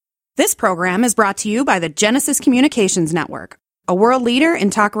This program is brought to you by the Genesis Communications Network, a world leader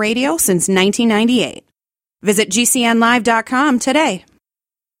in talk radio since 1998. Visit GCNlive.com today.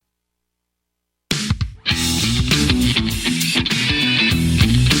 This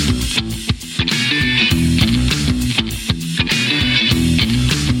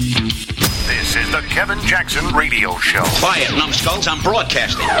is the Kevin Jackson Radio Show. Quiet, numbskulls, I'm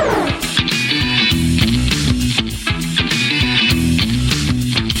broadcasting.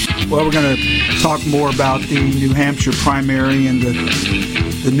 Well, we're going to talk more about the New Hampshire primary and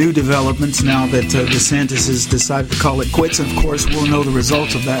the new developments now that DeSantis has decided to call it quits. And, of course, we'll know the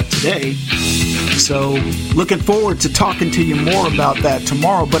results of that today. So looking forward to talking to you more about that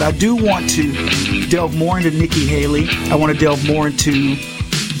tomorrow. But I do want to delve more into Nikki Haley. I want to delve more into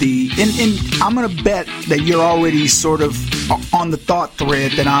and I'm going to bet that you're already sort of on the thought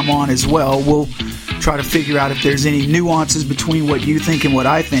thread that I'm on as well. We'll try to figure out if there's any nuances between what you think and what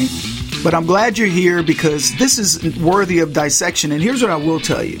I think. But I'm glad you're here because this is worthy of dissection. And here's what I will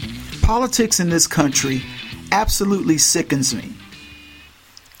tell you. Politics in this country absolutely sickens me.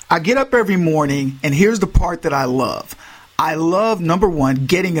 I get up every morning, and here's the part that I love. I love, number one,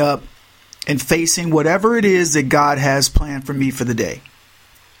 getting up and facing whatever it is that God has planned for me for the day.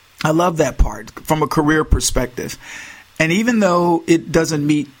 I love that part from a career perspective. And even though it doesn't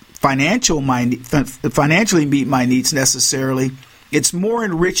financially meet my needs necessarily, it's more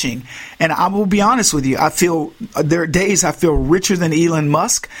enriching. And I will be honest with you, there are days I feel richer than Elon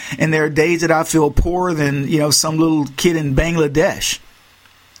Musk, and there are days that I feel poorer than, some little kid in Bangladesh.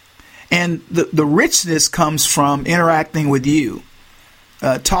 And the richness comes from interacting with you,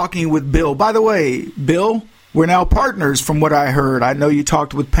 talking with Bill. By the way, Bill, we're now partners from what I heard. I know you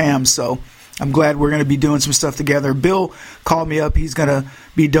talked with Pam, so I'm glad we're going to be doing some stuff together. Bill called me up. He's going to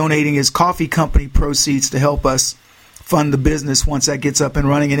be donating his coffee company proceeds to help us fund the business once that gets up and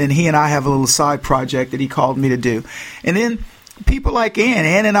running. And then he and I have a little side project that he called me to do. And then people like Ann.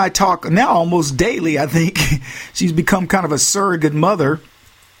 Ann and I talk now almost daily, I think. She's become kind of a surrogate mother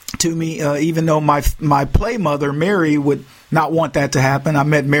to me, even though my play mother, Mary, would not want that to happen. I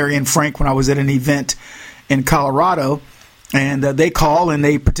met Mary and Frank when I was at an event in Colorado, and they call and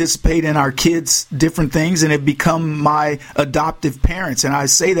they participate in our kids' different things and have become my adoptive parents. And I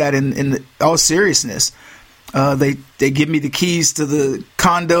say that in all seriousness. They give me the keys to the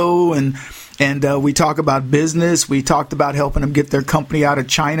condo, and we talk about business. We talked about helping them get their company out of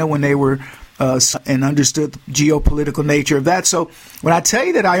China when they were and understood the geopolitical nature of that. So when I tell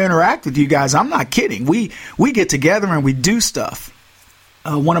you that I interact with you guys, I'm not kidding. We get together and we do stuff.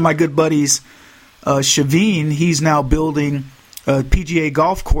 One of my good buddies, Shaveen, he's now building a PGA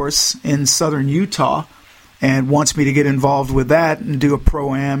golf course in southern Utah and wants me to get involved with that and do a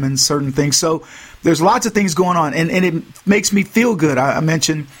pro-am and certain things. So there's lots of things going on, and it makes me feel good. I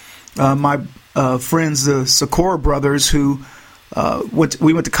mentioned my friends, the Sikora brothers, who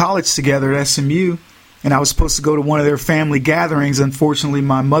we went to college together at SMU, and I was supposed to go to one of their family gatherings. Unfortunately,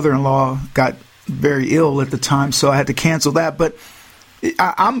 my mother-in-law got very ill at the time, so I had to cancel that. But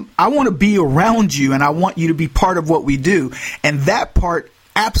I want to be around you, and I want you to be part of what we do. And that part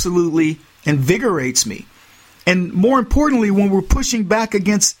absolutely invigorates me. And more importantly, when we're pushing back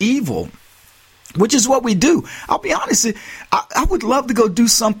against evil, which is what we do. I'll be honest, I would love to go do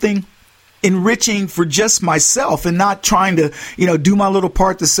something enriching for just myself and not trying to, do my little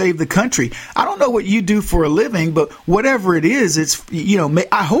part to save the country. I don't know what you do for a living, but whatever it is, it's,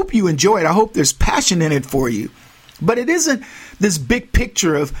 I hope you enjoy it. I hope there's passion in it for you. But it isn't this big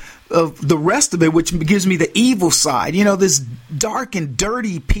picture of the rest of it, which gives me the evil side. This dark and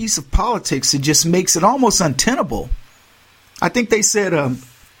dirty piece of politics that just makes it almost untenable. I think they said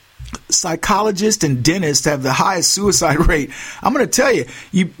psychologists and dentists have the highest suicide rate. I'm going to tell you,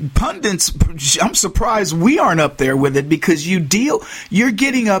 you pundits, I'm surprised we aren't up there with it, because you're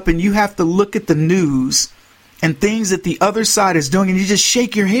getting up and you have to look at the news and things that the other side is doing, and you just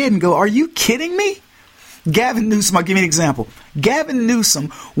shake your head and go, are you kidding me? Gavin Newsom, I'll give you an example. Gavin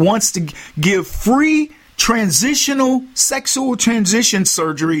Newsom wants to give free sexual transition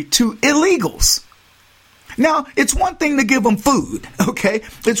surgery to illegals. Now, it's one thing to give them food, okay?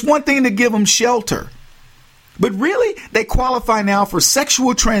 It's one thing to give them shelter. But really, they qualify now for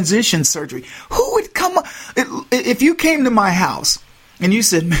sexual transition surgery. Who would come up? If you came to my house and you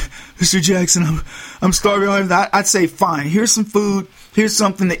said, Mr. Jackson, I'm starving, I'd say, fine, here's some food, here's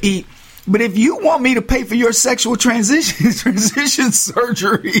something to eat. But if you want me to pay for your sexual transition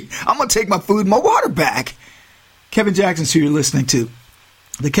surgery, I'm going to take my food and my water back. Kevin Jackson's who you're listening to.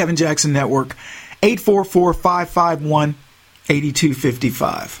 The Kevin Jackson Network,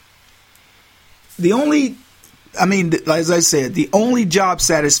 844-551-8255. The only I mean, as I said, the only job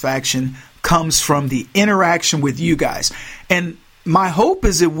satisfaction comes from the interaction with you guys. And my hope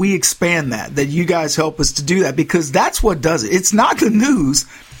is that we expand that you guys help us to do that, because that's what does it. It's not the news,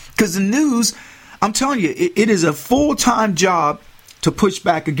 because the news, I'm telling you, it is a full-time job to push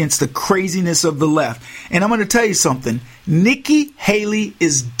back against the craziness of the left. And I'm going to tell you something. Nikki Haley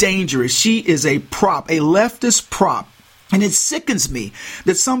is dangerous. She is a prop, a leftist prop. And it sickens me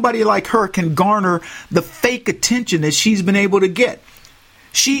that somebody like her can garner the fake attention that she's been able to get.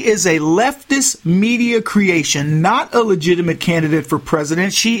 She is a leftist media creation, not a legitimate candidate for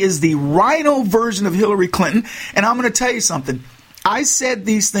president. She is the rhino version of Hillary Clinton. And I'm going to tell you something. I said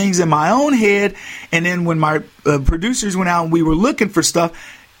these things in my own head, and then when my producers went out and we were looking for stuff,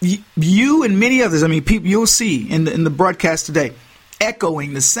 you and many others, I mean, people you'll see in the broadcast today,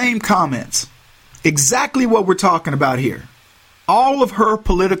 echoing the same comments. Exactly what we're talking about here. All of her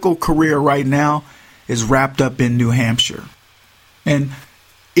political career right now is wrapped up in New Hampshire. And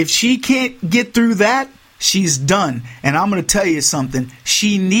if she can't get through that, she's done. And I'm going to tell you something.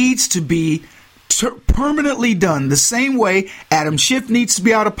 She needs to be permanently done. The same way Adam Schiff needs to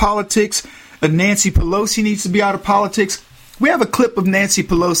be out of politics, Nancy Pelosi needs to be out of politics. We have a clip of Nancy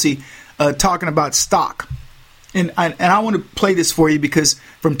Pelosi talking about stock. And I want to play this for you, because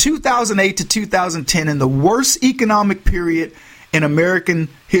from 2008 to 2010, in the worst economic period in American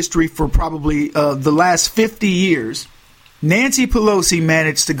history for probably the last 50 years, Nancy Pelosi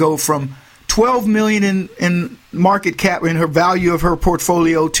managed to go from $12 million in market cap in her value of her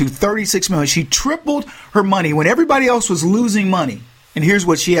portfolio to $36 million. She tripled her money when everybody else was losing money. And here's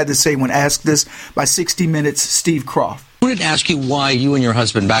what she had to say when asked this by 60 Minutes' Steve Kroft. I wanted to ask you why you and your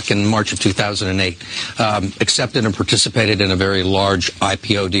husband back in March of 2008 accepted and participated in a very large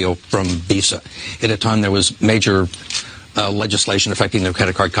IPO deal from Visa at a time there was major legislation affecting the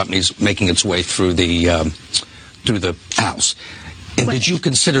credit card companies making its way through the House. And did you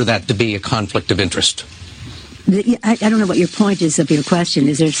consider that to be a conflict of interest? I don't know what your point is of your question.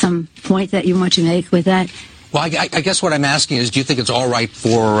 Is there some point that you want to make with that? Well, I guess what I'm asking is, do you think it's all right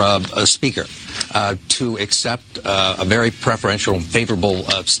for a speaker to accept a very preferential and favorable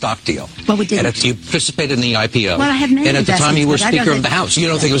stock deal? Well, we didn't. And you participated in the IPO. Well, I have many and at the time you were Speaker of the House. You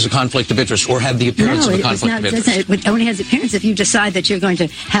don't think it was a conflict of interest or had the appearance of a conflict of interest? It only has the appearance if you decide that you're going to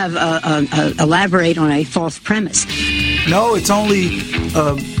have elaborate on a false premise. No, it's only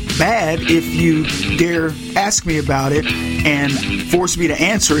bad if you dare ask me about it and force me to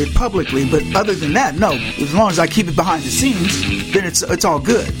answer it publicly. But other than that, no. As long as I keep it behind the scenes, then it's all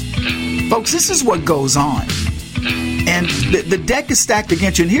good. Folks, this is what goes on. And the deck is stacked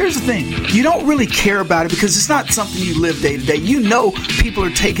against you. And here's the thing. You don't really care about it because it's not something you live day to day. You know people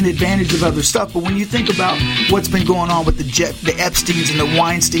are taking advantage of other stuff. But when you think about what's been going on with the Epsteins and the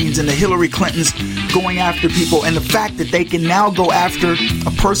Weinsteins and the Hillary Clintons going after people, and the fact that they can now go after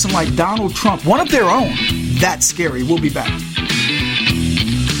a person like Donald Trump, one of their own, that's scary. We'll be back.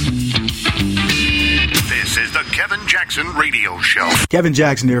 This is the Kevin Jackson Radio Show. Kevin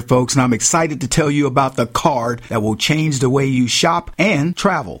Jackson here, folks, and I'm excited to tell you about the card that will change the way you shop and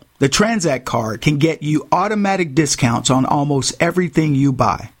travel. The Transact card can get you automatic discounts on almost everything you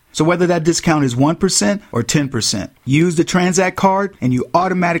buy. So whether that discount is 1% or 10%, use the Transact card and you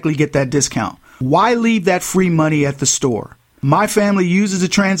automatically get that discount. Why leave that free money at the store? My family uses the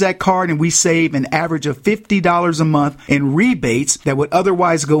Transact card and we save an average of $50 a month in rebates that would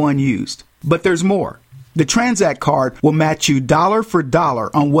otherwise go unused. But there's more. The Transact card will match you dollar for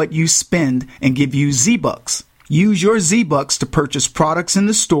dollar on what you spend and give you Z-Bucks. Use your Z-Bucks to purchase products in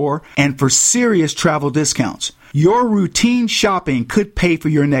the store and for serious travel discounts. Your routine shopping could pay for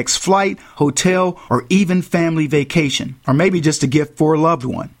your next flight, hotel, or even family vacation, or maybe just a gift for a loved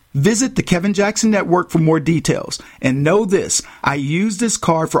one. Visit the Kevin Jackson Network for more details. And know this, I use this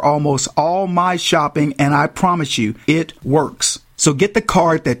card for almost all my shopping, and I promise you, it works. So get the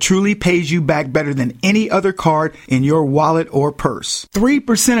card that truly pays you back better than any other card in your wallet or purse.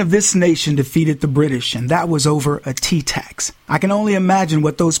 3% of this nation defeated the British, and that was over a tea tax. I can only imagine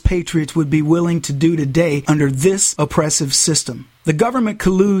what those patriots would be willing to do today under this oppressive system. The government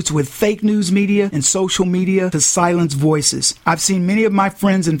colludes with fake news media and social media to silence voices. I've seen many of my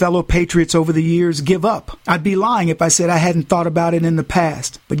friends and fellow patriots over the years give up. I'd be lying if I said I hadn't thought about it in the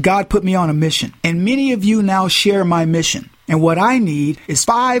past. But God put me on a mission. And many of you now share my mission. And what I need is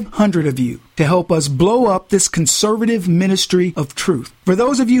 500 of you to help us blow up this conservative ministry of truth. For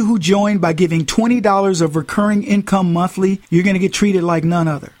those of you who joined by giving $20 of recurring income monthly, you're going to get treated like none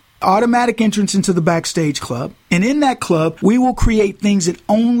other. Automatic entrance into the Backstage Club. And in that club, we will create things that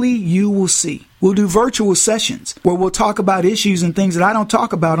only you will see. We'll do virtual sessions where we'll talk about issues and things that I don't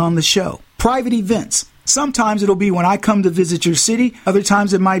talk about on the show. Private events, Sometimes it'll be when I come to visit your city. Other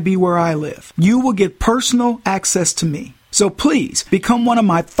times it might be where I live. You will get personal access to me. So please become one of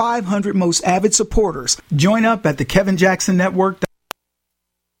my 500 most avid supporters. Join up at the Kevin Jackson Network.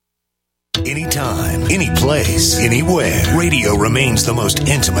 Anytime, any place, anywhere. Radio remains the most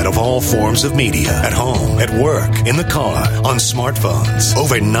intimate of all forms of media. At home, at work, in the car, on smartphones.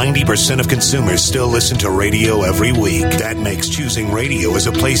 Over 90% of consumers still listen to radio every week. That makes choosing radio as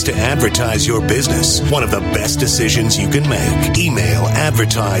a place to advertise your business one of the best decisions you can make. Email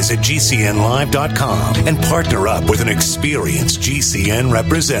advertise@gcnlive.com and partner up with an experienced GCN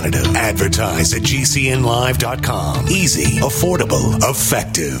representative. Advertise@gcnlive.com. Easy, affordable,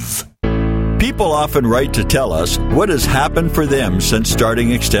 effective. People often write to tell us what has happened for them since starting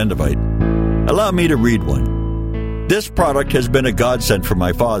Extendivite. Allow me to read one. This product has been a godsend for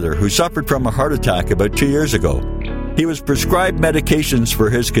my father, who suffered from a heart attack about 2 years ago. He was prescribed medications for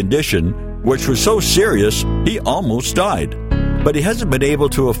his condition, which was so serious he almost died. But he hasn't been able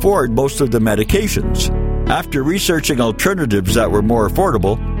to afford most of the medications. After researching alternatives that were more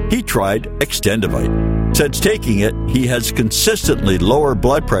affordable, he tried Extendivite. Since taking it, he has consistently lower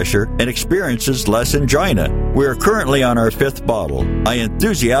blood pressure and experiences less angina. We are currently on our 5th bottle. I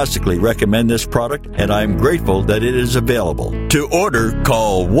enthusiastically recommend this product, and I am grateful that it is available. To order,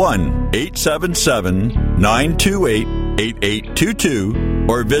 call 1-877-928-8822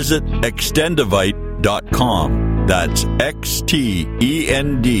 or visit Extendivite.com. That's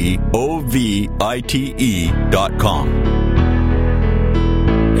XTENDOVITE.com.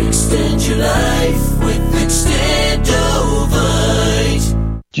 Extend your life with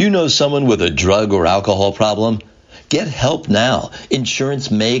Extendovite. Do you know someone with a drug or alcohol problem? Get help now.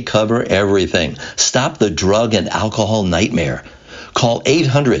 Insurance may cover everything. Stop the drug and alcohol nightmare. Call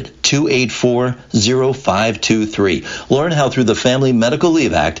 800-284-0523. Learn how through the Family Medical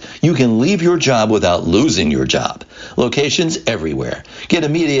Leave Act, you can leave your job without losing your job. Locations everywhere. Get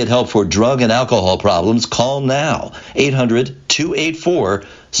immediate help for drug and alcohol problems. Call now.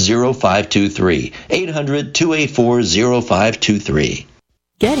 800-284-0523. 800-284-0523.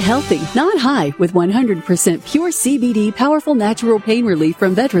 Get healthy, not high, with 100% pure CBD powerful natural pain relief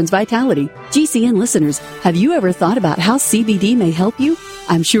from Veterans Vitality. GCN listeners, have you ever thought about how CBD may help you?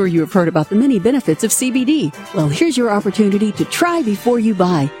 I'm sure you have heard about the many benefits of CBD. Well, here's your opportunity to try before you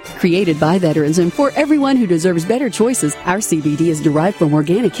buy. Created by veterans and for everyone who deserves better choices, our CBD is derived from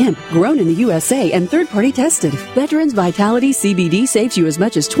organic hemp, grown in the USA and third-party tested. Veterans Vitality CBD saves you as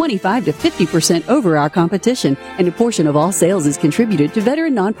much as 25 to 50% over our competition, and a portion of all sales is contributed to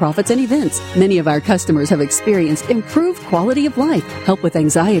veteran nonprofits and events. Many of our customers have experienced improved quality of life, help with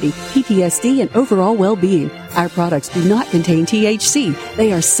anxiety, PTSD, and overall well-being. Our products do not contain THC.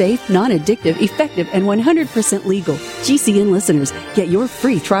 They are safe, non-addictive, effective, and 100% legal. GCN listeners, get your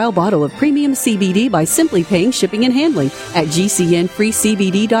free trial bottle of premium CBD by simply paying shipping and handling at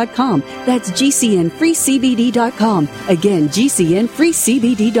GCNFreeCBD.com. That's GCNFreeCBD.com. Again,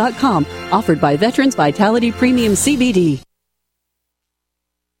 GCNFreeCBD.com. Offered by Veterans Vitality Premium CBD.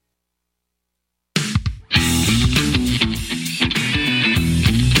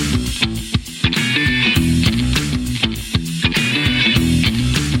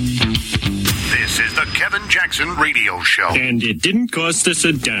 Kevin Jackson Radio Show. And it didn't cost us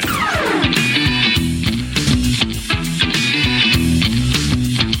a dime.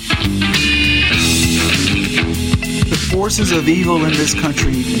 The forces of evil in this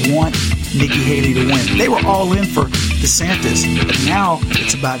country want Nikki Haley to win. They were all in for DeSantis, but now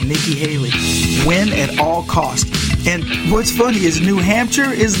it's about Nikki Haley. Win at all costs. And what's funny is New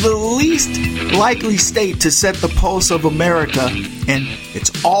Hampshire is the least likely state to set the pulse of America, and it's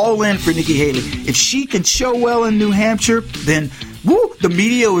all in for Nikki Haley. If she can show well in New Hampshire, then the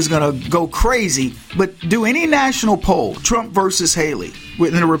media is going to go crazy. But do any national poll, Trump versus Haley,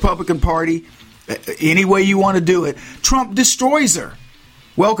 within the Republican Party, any way you want to do it, Trump destroys her.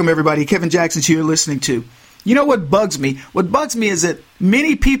 Welcome, everybody. Kevin Jackson here, listening to. You know what bugs me? What bugs me is that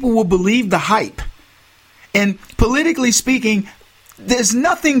many people will believe the hype. And politically speaking, there's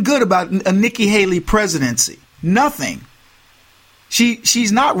nothing good about a Nikki Haley presidency. Nothing.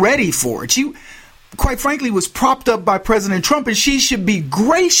 She's not ready for it. She, quite frankly, was propped up by President Trump, and she should be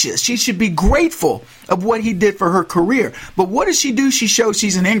gracious. She should be grateful of what he did for her career. But what does she do? She shows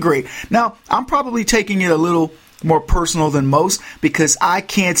she's an ingrate. Now, I'm probably taking it a little more personal than most because I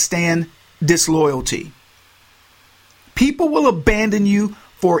can't stand disloyalty. People will abandon you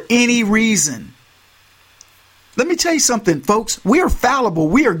for any reason. Let me tell you something, folks. We are fallible.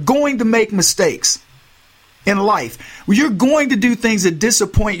 We are going to make mistakes in life. You're going to do things that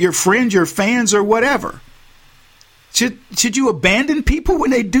disappoint your friends, your fans, or whatever. Should you abandon people when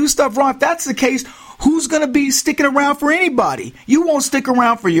they do stuff wrong? If that's the case, who's going to be sticking around for anybody? You won't stick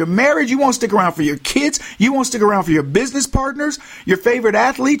around for your marriage. You won't stick around for your kids. You won't stick around for your business partners, your favorite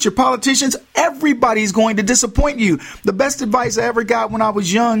athletes, your politicians. Everybody's going to disappoint you. The best advice I ever got when I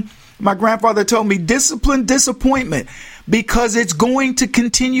was young, my grandfather told me, discipline disappointment, because it's going to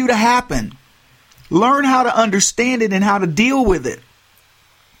continue to happen. Learn how to understand it and how to deal with it.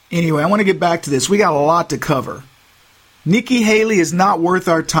 Anyway, I want to get back to this. We got a lot to cover. Nikki Haley is not worth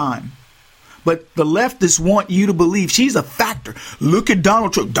our time. But the leftists want you to believe she's a factor. Look at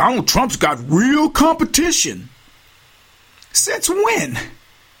Donald Trump. Donald Trump's got real competition. Since when?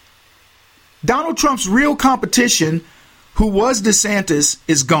 Donald Trump's real competition, who was DeSantis,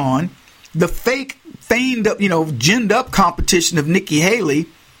 is gone. The fake, feigned up, ginned up competition of Nikki Haley,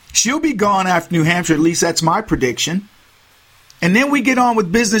 she'll be gone after New Hampshire. At least that's my prediction. And then we get on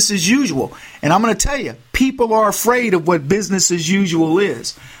with business as usual. And I'm going to tell you, people are afraid of what business as usual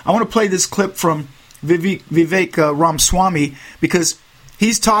is. I want to play this clip from Vivek Ramaswamy, because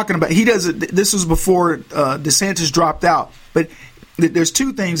he's talking about, this was before DeSantis dropped out. But there's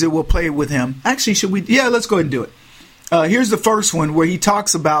two things that we'll play with him. Actually, let's go ahead and do it. Here's the first one where he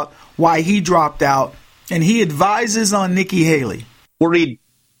talks about why he dropped out, and he advises on Nikki Haley. Worried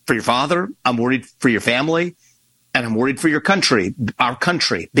for your father. I'm worried for your family. And I'm worried for your country, our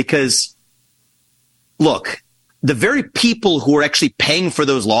country, because, look, the very people who are actually paying for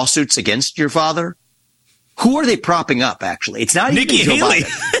those lawsuits against your father, who are they propping up, actually? It's not Nikki even Joe Haley.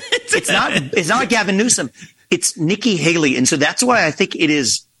 Biden. It's not Gavin Newsom. It's Nikki Haley. And so that's why I think it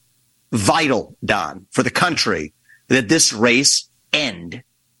is vital, Don, for the country that this race end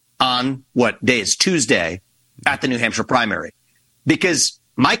on what day is Tuesday at the New Hampshire primary. Because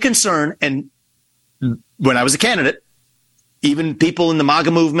my concern, and when I was a candidate, even people in the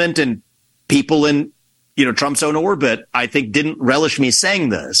MAGA movement and people in, Trump's own orbit, I think didn't relish me saying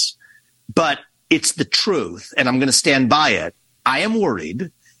this, but it's the truth, and I'm going to stand by it. I am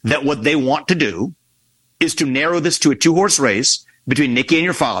worried that what they want to do is to narrow this to a two-horse race between Nikki and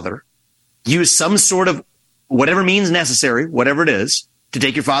your father, use some sort of whatever means necessary, whatever it is, to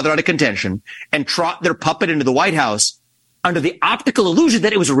take your father out of contention, and trot their puppet into the White House under the optical illusion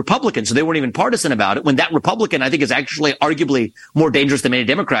that it was a Republican, so they weren't even partisan about it, when that Republican, I think, is actually arguably more dangerous than many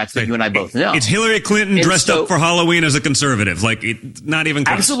Democrats that you and I both know. It's Hillary Clinton dressed up for Halloween as a conservative. Not even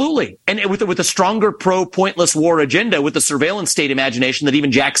close. Absolutely. And with a stronger pro-pointless war agenda, with the surveillance state imagination that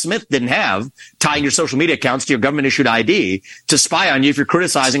even Jack Smith didn't have, tying your social media accounts to your government-issued ID to spy on you if you're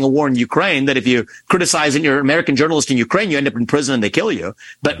criticizing a war in Ukraine, that if you criticize you're an American journalist in Ukraine, you end up in prison and they kill you.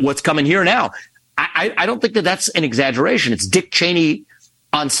 But what's coming here now? I don't think that that's an exaggeration. It's Dick Cheney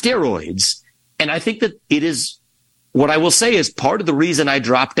on steroids. And I think that it is, what I will say is part of the reason I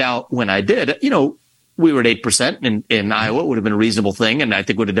dropped out when I did. We were at 8% in Iowa, would have been a reasonable thing, and I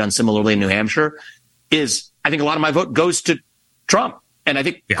think would have done similarly in New Hampshire, is I think a lot of my vote goes to Trump. And I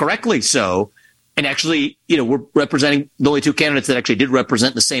think correctly so. And actually, we're representing the only two candidates that actually did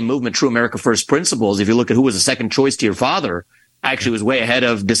represent the same movement, True America First principles. If you look at who was the second choice to your father, I actually was way ahead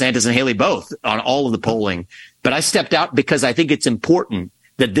of DeSantis and Haley both on all of the polling. But I stepped out because I think it's important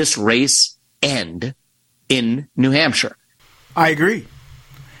that this race end in New Hampshire. I agree.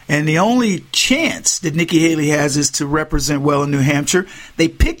 And the only chance that Nikki Haley has is to represent well in New Hampshire. They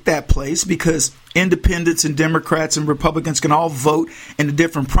picked that place because independents and Democrats and Republicans can all vote in the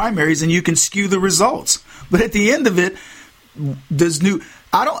different primaries, and you can skew the results. But at the end of it,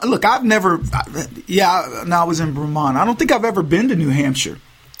 I've never, I was in Vermont. I don't think I've ever been to New Hampshire.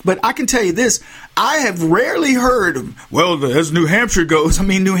 But I can tell you this, I have rarely heard, as New Hampshire goes,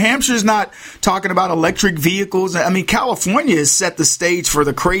 New Hampshire's not talking about electric vehicles. California has set the stage for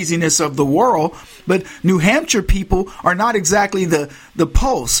the craziness of the world, but New Hampshire people are not exactly the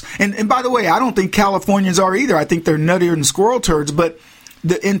pulse. And by the way, I don't think Californians are either. I think they're nuttier than squirrel turds. But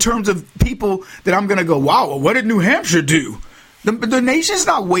in terms of people that I'm going to go, wow, what did New Hampshire do? The nation's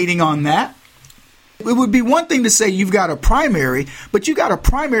not waiting on that. It would be one thing to say you've got a primary, but you got a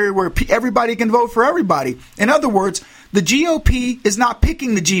primary where everybody can vote for everybody. In other words, the GOP is not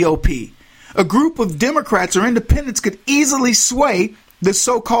picking the GOP. A group of Democrats or independents could easily sway the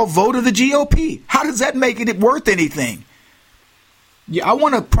so-called vote of the GOP. How does that make it worth anything? I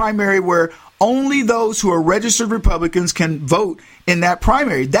want a primary where only those who are registered Republicans can vote in that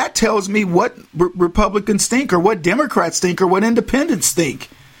primary. That tells me what Republicans think or what Democrats think or what independents think.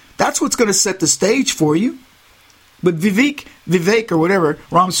 That's what's going to set the stage for you. But Vivek or whatever,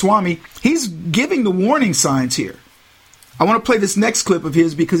 Ramaswamy, he's giving the warning signs here. I want to play this next clip of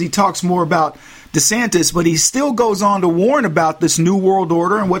his because he talks more about DeSantis, but he still goes on to warn about this new world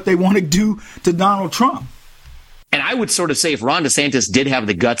order and what they want to do to Donald Trump. And I would sort of say if Ron DeSantis did have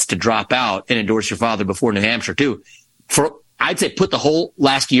the guts to drop out and endorse your father before New Hampshire too, I'd say put the whole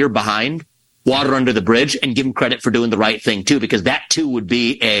last year behind, water under the bridge, and give him credit for doing the right thing too, because that too would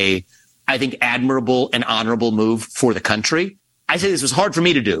be I think, admirable and honorable move for the country. I say this was hard for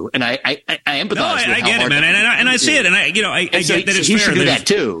me to do, and I empathize. No, I get it, man, and I see it, and I get that it's he fair. Should do that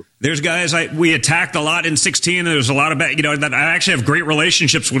too. There's guys we attacked a lot in 2016, and there's a lot of that I actually have great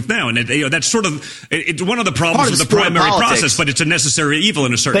relationships with now, and that's sort of it's one of the problems with the primary process, but it's a necessary evil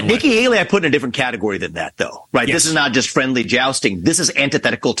in a certain way. But Nikki Haley, I put in a different category than that, though, right? Yes. This is not just friendly jousting. This is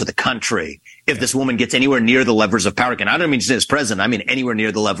antithetical to the country. If this woman gets anywhere near the levers of power, and I don't mean just as president, I mean anywhere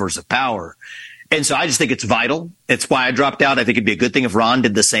near the levers of power. And so I just think it's vital. It's why I dropped out. I think it'd be a good thing if Ron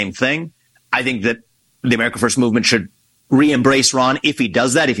did the same thing. I think that the America First movement should re-embrace Ron if he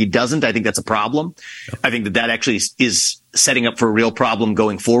does that. If he doesn't, I think that's a problem. I think that actually is setting up for a real problem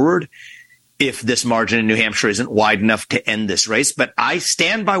going forward if this margin in New Hampshire isn't wide enough to end this race. But I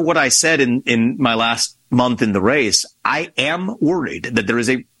stand by what I said in my last month in the race. I am worried that there is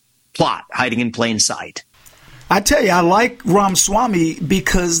a plot hiding in plain sight. I tell you, I like Ramaswamy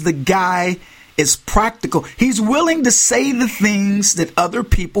because the guy is practical. He's willing to say the things that other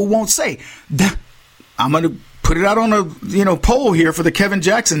people won't say. I'm going to put it out on a poll here for the Kevin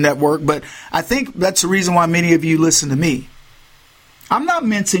Jackson Network, but I think that's the reason why many of you listen to me. I'm not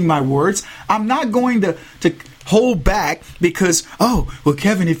mincing my words. I'm not going to hold back because,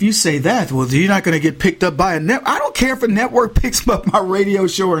 Kevin, if you say that, you're not going to get picked up by a network. I don't care if a network picks up my radio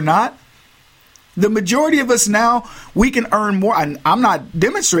show or not. The majority of us now, we can earn more. I'm not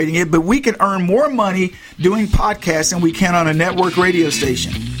demonstrating it, but we can earn more money doing podcasts than we can on a network radio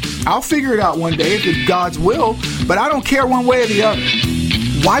station. I'll figure it out one day if it's God's will, but I don't care one way or the other.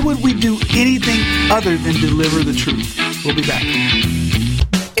 Why would we do anything other than deliver the truth? We'll be back.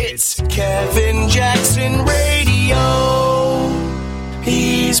 It's Kevin Jackson Radio.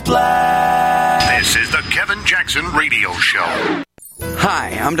 He's black. This is the Kevin Jackson Radio Show.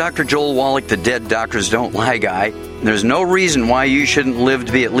 Hi, I'm Dr. Joel Wallach, the Dead Doctors Don't Lie guy. There's no reason why you shouldn't live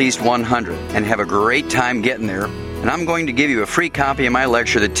to be at least 100 and have a great time getting there. And I'm going to give you a free copy of my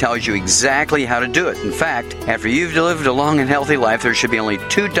lecture that tells you exactly how to do it. In fact, after you've lived a long and healthy life, there should be only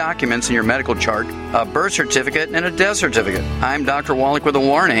 2 documents in your medical chart, a birth certificate and a death certificate. I'm Dr. Wallach with a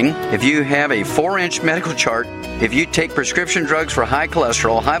warning. If you have a 4-inch medical chart, if you take prescription drugs for high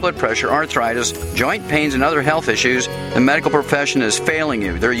cholesterol, high blood pressure, arthritis, joint pains, and other health issues, the medical profession is failing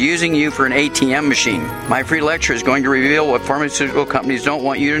you. They're using you for an ATM machine. My free lecture is going to reveal what pharmaceutical companies don't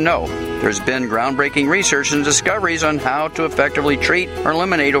want you to know. There's been groundbreaking research and discoveries on how to effectively treat or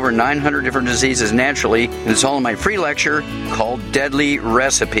eliminate over 900 different diseases naturally, and it's all in my free lecture called Deadly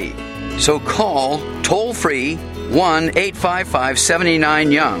Recipe. So call toll-free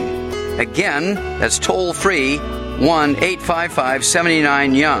 1-855-79-YOUNG. Again, that's toll-free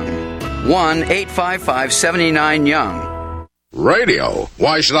 1-855-79-YOUNG. 1-855-79-YOUNG. Radio?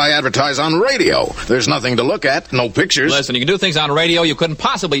 Why should I advertise on radio? There's nothing to look at, no pictures. Listen, you can do things on radio you couldn't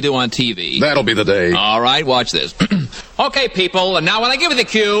possibly do on TV. That'll be the day. All right, watch this. Okay, people, and now when I give you the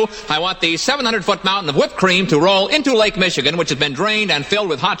cue, I want the 700-foot mountain of whipped cream to roll into Lake Michigan, which has been drained and filled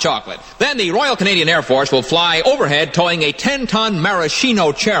with hot chocolate. Then the Royal Canadian Air Force will fly overhead towing a 10-ton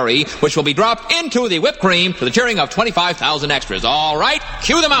maraschino cherry, which will be dropped into the whipped cream to the cheering of 25,000 extras. All right,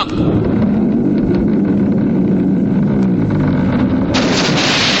 cue the mountain.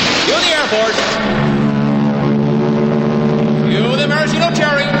 Airport. Cue the maraschino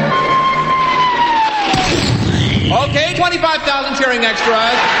cherry. Okay, 25,000 cheering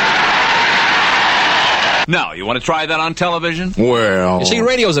extras. Now, you want to try that on television? Well... You see,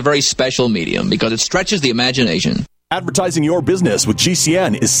 radio is a very special medium because it stretches the imagination. Advertising your business with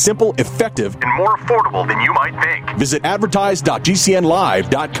GCN is simple, effective, and more affordable than you might think. Visit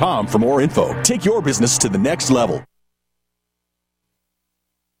advertise.gcnlive.com for more info. Take your business to the next level.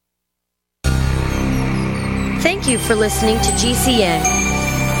 Thank you for listening to GCN.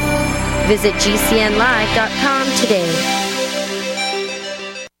 Visit GCNlive.com today.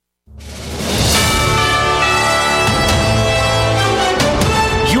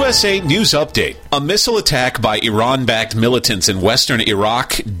 USA News Update. A missile attack by Iran-backed militants in western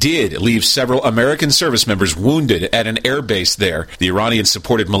Iraq did leave several American service members wounded at an air base there. The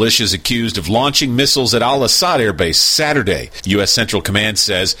Iranian-supported militias accused of launching missiles at Al-Assad Air Base Saturday. U.S. Central Command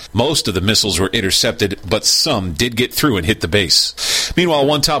says most of the missiles were intercepted, but some did get through and hit the base. Meanwhile,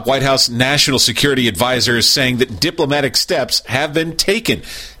 one top White House national security advisor is saying that diplomatic steps have been taken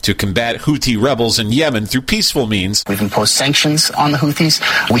to combat Houthi rebels in Yemen through peaceful means. We've imposed sanctions on the Houthis.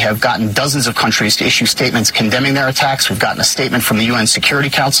 We have gotten dozens of countries to issue statements condemning their attacks. We've gotten a statement from the UN Security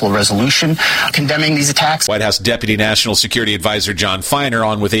Council, a resolution condemning these attacks. White House Deputy National Security Advisor John Feiner,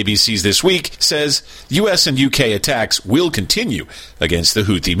 on with ABC's This Week, says U.S. and U.K. attacks will continue against the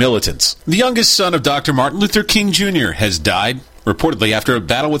Houthi militants. The youngest son of Dr. Martin Luther King Jr. has died, reportedly after a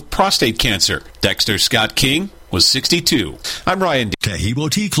battle with prostate cancer. Dexter Scott King was 62. I'm Ryan D. Tahibo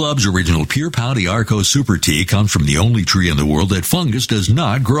Tea Club's original Pure Pau Arco Super Tea comes from the only tree in the world that fungus does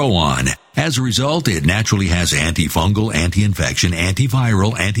not grow on. As a result, it naturally has antifungal, anti-infection,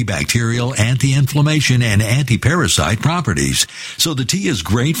 antiviral, antibacterial, anti-inflammation, and anti-parasite properties. So the tea is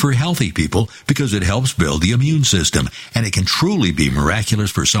great for healthy people because it helps build the immune system, and it can truly be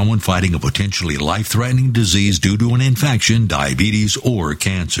miraculous for someone fighting a potentially life-threatening disease due to an infection, diabetes, or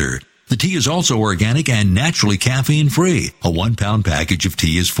cancer. The tea is also organic and naturally caffeine-free. A 1-pound package of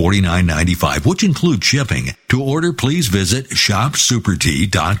tea is $49.95, which includes shipping. To order, please visit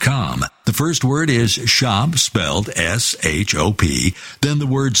shopsupertea.com. The first word is shop, spelled S-H-O-P, then the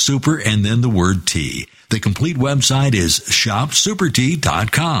word super, and then the word tea. The complete website is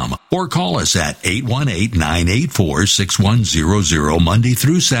shopsupertea.com, or call us at 818-984-6100 Monday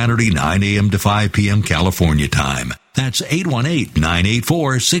through Saturday, 9 a.m. to 5 p.m. California time. That's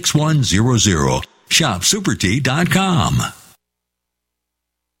 818-984-6100. shopsupertea.com.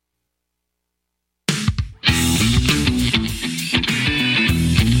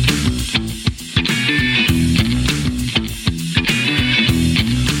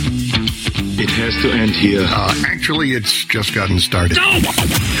 It has to end here. Actually, it's just gotten started.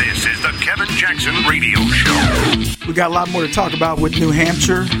 This is the Kevin Jackson Radio Show. We got a lot more to talk about with New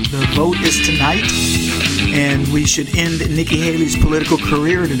Hampshire. The vote is tonight, and we should end Nikki Haley's political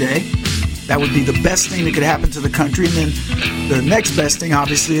career today. That would be the best thing that could happen to the country. And then the next best thing,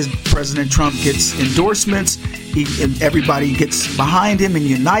 obviously, is President Trump gets endorsements. And everybody gets behind him and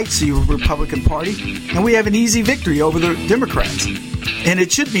unites the Republican Party. And we have an easy victory over the Democrats. And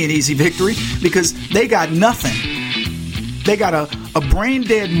it should be an easy victory because they got nothing. They got a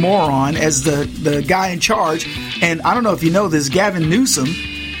brain-dead moron as the guy in charge. And I don't know if you know this, Gavin Newsom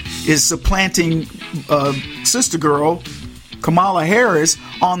is supplanting sister girl Kamala Harris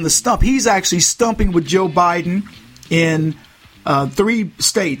on the stump. He's actually stumping with Joe Biden in 3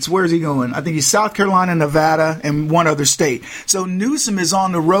 states. Where is he going? I think he's South Carolina, Nevada, and one other state. So Newsom is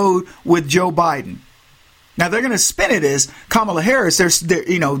on the road with Joe Biden. Now they're going to spin it as Kamala Harris. They're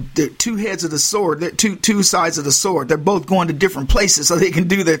 2 heads of the sword. They're two sides of the sword. They're both going to different places so they can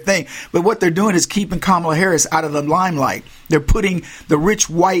do their thing. But what they're doing is keeping Kamala Harris out of the limelight. They're putting the rich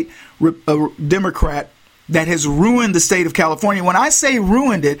white Democrat that has ruined the state of California. When I say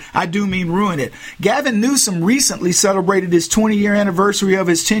ruined it, I do mean ruined it. Gavin Newsom recently celebrated his 20-year anniversary of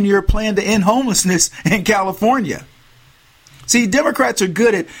his 10-year plan to end homelessness in California. See, Democrats are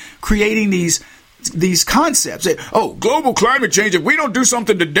good at creating these concepts. Global climate change. If we don't do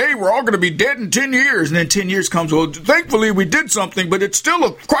something today, we're all going to be dead in 10 years. And then 10 years comes, well, thankfully we did something, but it's still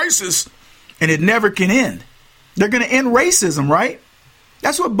a crisis. And it never can end. They're going to end racism, right?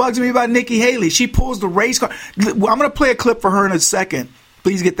 That's what bugs me about Nikki Haley. She pulls the race card. I'm going to play a clip for her in a second.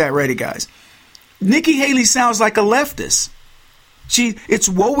 Please get that ready, guys. Nikki Haley sounds like a leftist. It's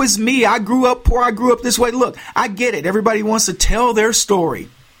woe is me. I grew up poor. I grew up this way. Look, I get it. Everybody wants to tell their story.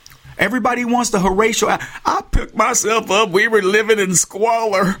 Everybody wants to Horatio. I picked myself up. We were living in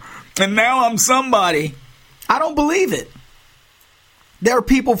squalor, and now I'm somebody. I don't believe it. There are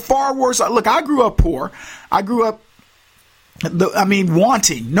people far worse. Look, I grew up poor. I grew up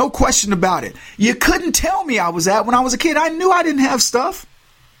wanting, no question about it. You couldn't tell me I was when I was a kid. I knew I didn't have stuff.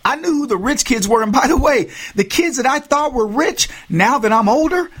 I knew who the rich kids were. And by the way, the kids that I thought were rich, now that I'm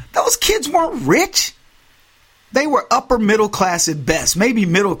older, those kids weren't rich. They were upper middle class at best, maybe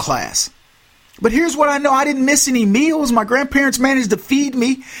middle class. But here's what I know. I didn't miss any meals. My grandparents managed to feed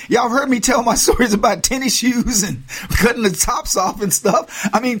me. Y'all heard me tell my stories about tennis shoes and cutting the tops off and stuff.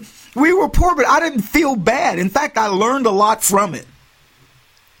 I mean, we were poor, but I didn't feel bad. In fact, I learned a lot from it.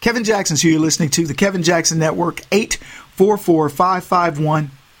 Kevin Jackson's who you're listening to. The Kevin Jackson Network,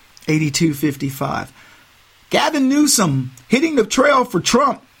 844-551-8255. Gavin Newsom hitting the trail for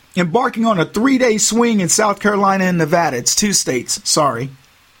Trump, embarking on a 3-day swing in South Carolina and Nevada. It's 2 states. Sorry.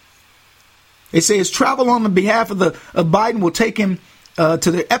 They say his travel on the behalf of Biden will take him to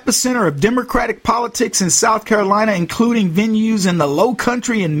the epicenter of Democratic politics in South Carolina, including venues in the Low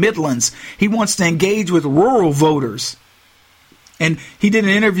Country and Midlands. He wants to engage with rural voters. And he did an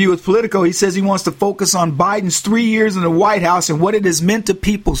interview with Politico. He says he wants to focus on Biden's 3 years in the White House and what it has meant to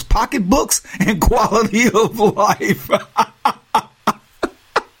people's pocketbooks and quality of life.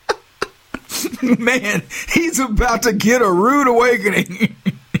 Man, he's about to get a rude awakening.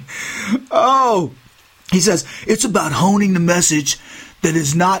 Oh, he says, it's about honing the message that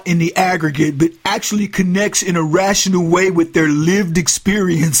is not in the aggregate, but actually connects in a rational way with their lived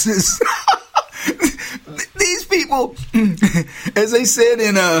experiences. These people, as they said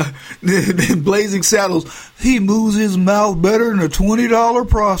in Blazing Saddles, he moves his mouth better than a $20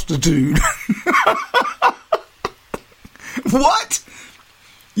 prostitute. What?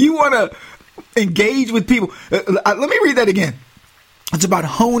 You want to engage with people? Let me read that again. It's about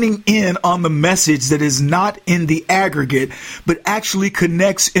honing in on the message that is not in the aggregate, but actually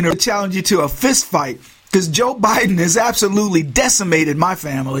connects in a challenge you to a fist fight. Because Joe Biden has absolutely decimated my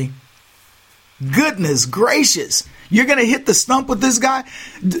family. Goodness gracious. You're going to hit the stump with this guy?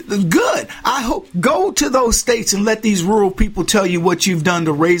 Good. I hope. Go to those states and let these rural people tell you what you've done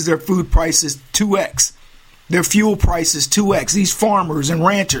to raise their food prices 2x. Their fuel prices 2x. These farmers and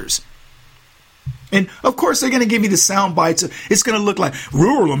ranchers. And, of course, they're going to give you the sound bites. It's going to look like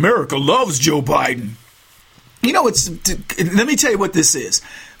rural America loves Joe Biden. You know, let me tell you what this is.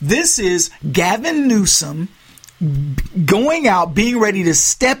 This is Gavin Newsom going out, being ready to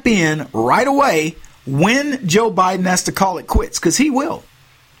step in right away when Joe Biden has to call it quits, because he will.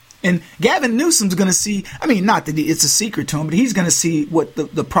 And Gavin Newsom's going to see, I mean, not that it's a secret to him, but he's going to see what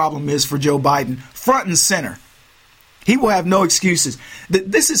the problem is for Joe Biden front and center. He will have no excuses.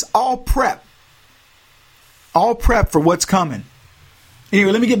 This is all prep. All prep for what's coming.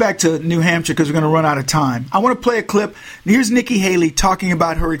 Anyway, let me get back to New Hampshire because we're going to run out of time. I want to play a clip. Here's Nikki Haley talking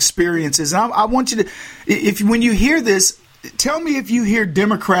about her experiences. And I want you to, when you hear this, tell me if you hear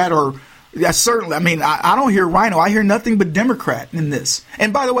Democrat or, certainly, I mean, I don't hear Rhino. I hear nothing but Democrat in this.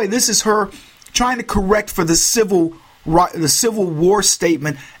 And by the way, this is her trying to correct for the Civil War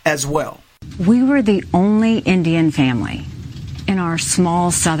statement as well. We were the only Indian family in our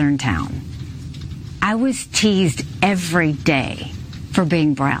small southern town. I was teased every day for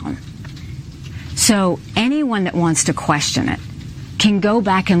being brown. So anyone that wants to question it can go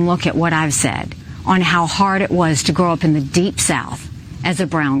back and look at what I've said on how hard it was to grow up in the Deep South as a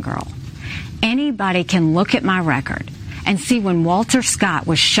brown girl. Anybody can look at my record and see when Walter Scott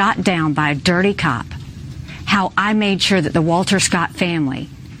was shot down by a dirty cop, how I made sure that the Walter Scott family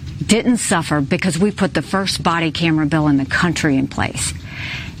didn't suffer because we put the first body camera bill in the country in place.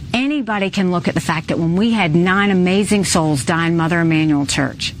 Anybody can look at the fact that when we had 9 amazing souls die in Mother Emanuel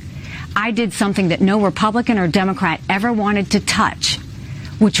Church, I did something that no Republican or Democrat ever wanted to touch,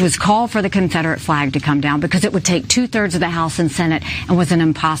 which was call for the Confederate flag to come down because it would take 2/3 of the House and Senate and was an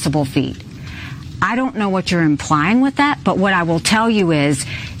impossible feat. I don't know what you're implying with that, but what I will tell you is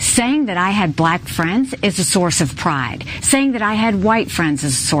saying that I had black friends is a source of pride. Saying that I had white friends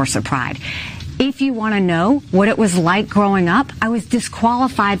is a source of pride. If you want to know what it was like growing up, I was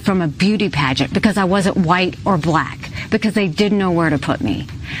disqualified from a beauty pageant because I wasn't white or black, because they didn't know where to put me.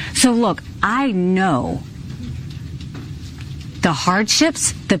 So look, I know the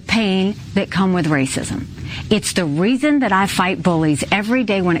hardships, the pain that come with racism. It's the reason that I fight bullies every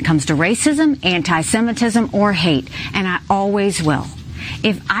day when it comes to racism, anti-Semitism, or hate, and I always will.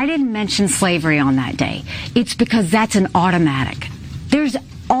 If I didn't mention slavery on that day, it's because that's an automatic. There's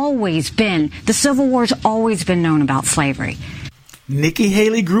always been, the Civil War's always been known about slavery. Nikki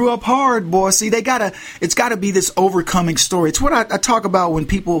Haley grew up hard, boy. See, it's gotta be this overcoming story. It's what I talk about when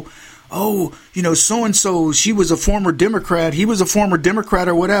people, oh, you know, so-and-so, she was a former Democrat, he was a former Democrat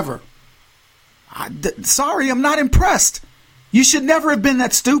or whatever. Sorry, I'm not impressed. You should never have been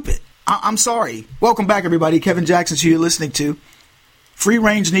that stupid. I'm sorry. Welcome back, everybody. Kevin Jackson, who you're listening to. Free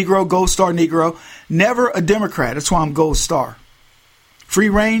range Negro, Gold Star Negro. Never a Democrat. That's why I'm Gold Star. Free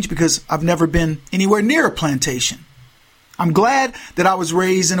range because I've never been anywhere near a plantation. I'm glad that I was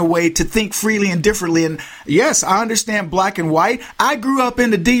raised in a way to think freely and differently. And yes, I understand black and white. I grew up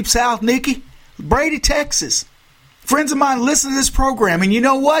in the Deep South, Nikki. Brady, Texas. Friends of mine listen to this program, and you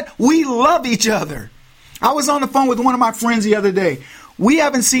know what? We love each other. I was on the phone with one of my friends the other day. We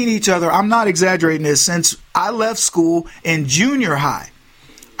haven't seen each other, I'm not exaggerating this, since I left school in junior high.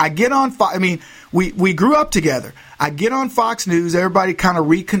 I get on, we grew up together. I get on Fox News, everybody kind of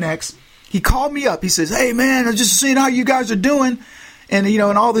reconnects. He called me up. He says, hey, man, I'm just seeing how you guys are doing. And, you know,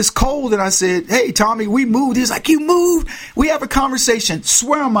 and all this cold. And I said, hey, Tommy, we moved. He's like, you moved? We have a conversation.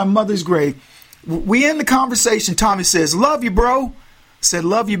 Swear on my mother's grave. We end the conversation. Tommy says, love you, bro. I said,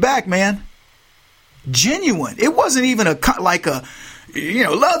 love you back, man. Genuine. It wasn't even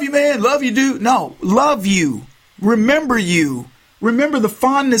love you, man. Love you, dude. No, love you. Remember you. Remember the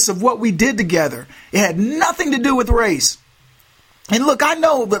fondness of what we did together. It had nothing to do with race. And look, I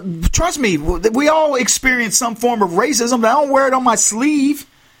know, but trust me, we all experience some form of racism, but I don't wear it on my sleeve.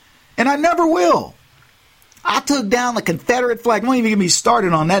 And I never will. I took down the Confederate flag. Don't even get me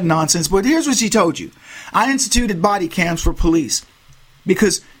started on that nonsense. But here's what she told you. I instituted body cams for police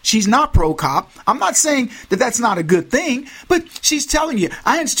because she's not pro-cop. I'm not saying that that's not a good thing, but she's telling you,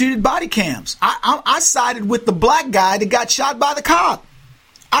 I instituted body cams. I sided with the black guy that got shot by the cop.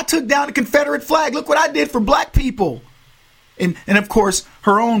 I took down the Confederate flag. Look what I did for black people. And of course,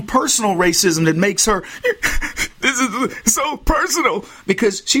 her own personal racism that makes her, this is so personal,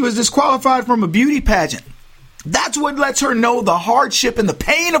 because she was disqualified from a beauty pageant. That's what lets her know the hardship and the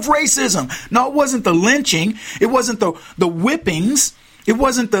pain of racism. No, it wasn't the lynching. It wasn't the whippings. It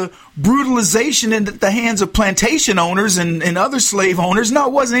wasn't the brutalization in the hands of plantation owners and other slave owners. No,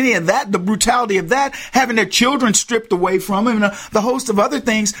 it wasn't any of that. The brutality of that, having their children stripped away from them, and the host of other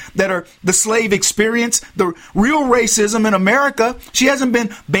things that are the slave experience. The real racism in America, she hasn't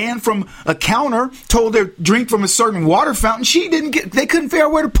been banned from a counter, told to drink from a certain water fountain. They couldn't figure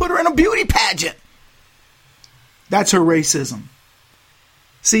out where to put her in a beauty pageant. That's her racism.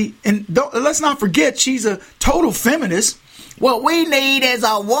 See, and let's not forget, she's a total feminist. What we need is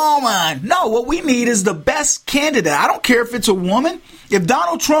a woman. No, what we need is the best candidate. I don't care if it's a woman. If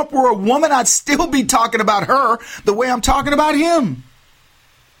Donald Trump were a woman, I'd still be talking about her the way I'm talking about him.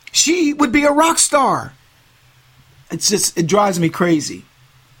 She would be a rock star. It drives me crazy.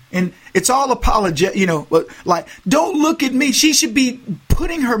 And it's all apologetic, like, don't look at me. She should be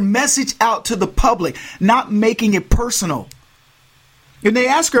putting her message out to the public, not making it personal. And they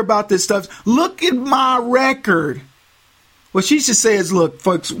ask her about this stuff. Look at my record. What she should say is, look,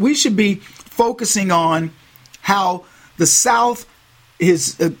 folks, we should be focusing on how the South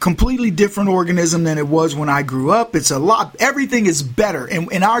is a completely different organism than it was when I grew up. Everything is better.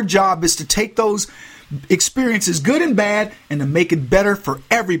 And our job is to take those experiences, good and bad, and to make it better for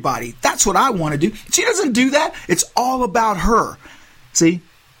everybody. That's what I want to do. She doesn't do that. It's all about her. See?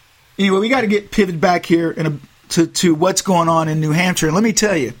 Anyway, we got to get pivoted back here to what's going on in New Hampshire. And let me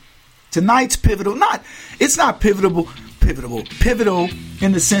tell you, tonight's pivotal. It's not pivotal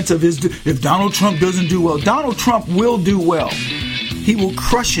in the sense of if Donald Trump doesn't do well. Donald Trump will do well. He will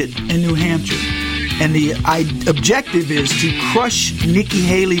crush it in New Hampshire. And the objective is to crush Nikki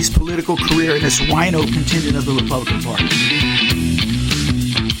Haley's political career in this rhino contingent of the Republican Party.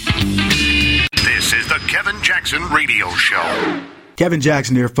 This is the Kevin Jackson Radio Show. Kevin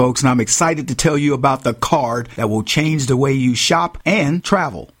Jackson here, folks, and I'm excited to tell you about the card that will change the way you shop and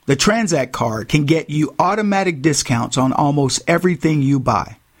travel. The Transact card can get you automatic discounts on almost everything you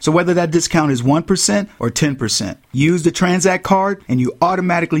buy. So whether that discount is 1% or 10%, use the Transact card and you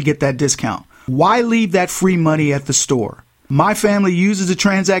automatically get that discount. Why leave that free money at the store? My family uses the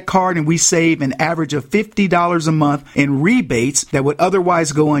Transact card and we save an average of $50 a month in rebates that would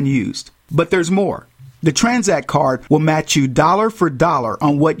otherwise go unused. But there's more. The Transact card will match you dollar for dollar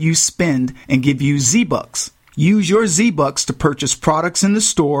on what you spend and give you Z-Bucks. Use your Z-Bucks to purchase products in the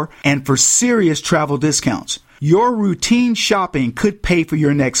store and for serious travel discounts. Your routine shopping could pay for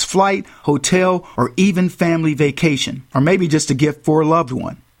your next flight, hotel, or even family vacation, or maybe just a gift for a loved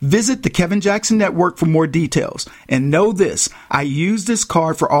one. Visit the Kevin Jackson Network for more details. And know this, I use this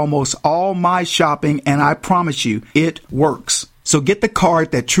card for almost all my shopping, and I promise you, it works. So get the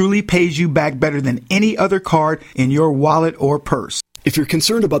card that truly pays you back better than any other card in your wallet or purse. If you're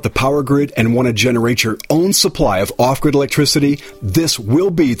concerned about the power grid and want to generate your own supply of off-grid electricity, this will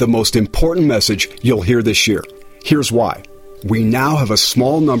be the most important message you'll hear this year. Here's why. We now have a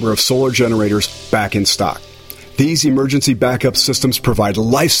small number of solar generators back in stock. These emergency backup systems provide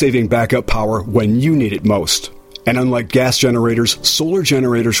life-saving backup power when you need it most. And unlike gas generators, solar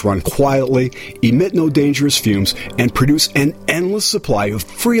generators run quietly, emit no dangerous fumes, and produce an endless supply of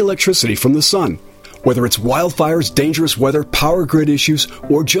free electricity from the sun. Whether it's wildfires, dangerous weather, power grid issues,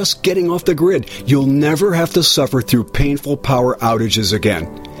 or just getting off the grid, you'll never have to suffer through painful power outages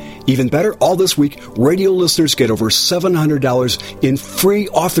again. Even better, all this week, radio listeners get over $700 in free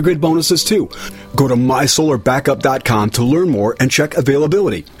off-the-grid bonuses, too. Go to MySolarBackup.com to learn more and check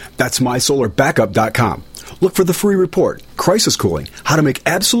availability. That's MySolarBackup.com. Look for the free report, Crisis Cooling, how to make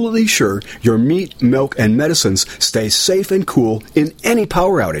absolutely sure your meat, milk, and medicines stay safe and cool in any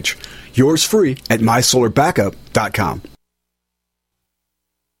power outage. Yours free at MySolarBackup.com.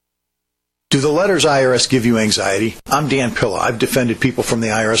 Do the letters IRS give you anxiety? I'm Dan Pilla. I've defended people from the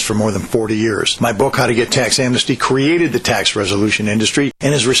IRS for more than 40 years. My book, How to Get Tax Amnesty, created the tax resolution industry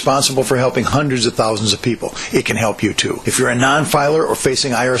and is responsible for helping hundreds of thousands of people. It can help you too. If you're a non-filer or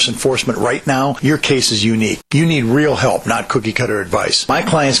facing IRS enforcement right now, your case is unique. You need real help, not cookie-cutter advice. My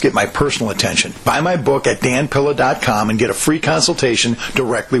clients get my personal attention. Buy my book at danpilla.com and get a free consultation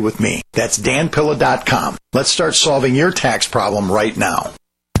directly with me. That's danpilla.com. Let's start solving your tax problem right now.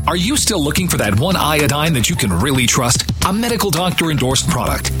 Are you still looking for that one iodine that you can really trust? A medical doctor-endorsed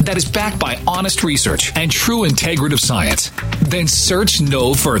product that is backed by honest research and true integrative science? Then search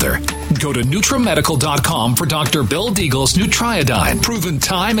no further. Go to NutriMedical.com for Dr. Bill Deagle's Nutriodine, proven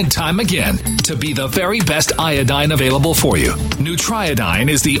time and time again to be the very best iodine available for you. Nutriodine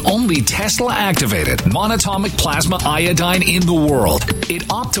is the only Tesla-activated monatomic plasma iodine in the world. It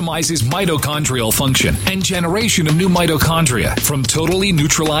optimizes mitochondrial function and generation of new mitochondria, from totally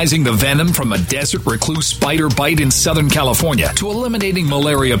neutralizing the venom from a desert recluse spider bite in Southern California to eliminating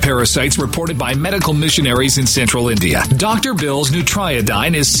malaria parasites reported by medical missionaries in central India. Dr. Bill's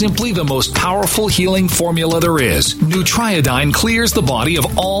Nutriodine is simply the most powerful healing formula there is. Nutriodine clears the body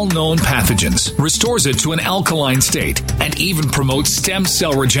of all known pathogens, restores it to an alkaline state, and even promotes stem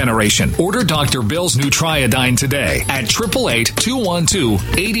cell regeneration. Order Dr. Bill's Nutriodine today at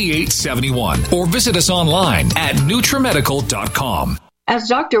 888-212-8871 or visit us online at NutriMedical.com. As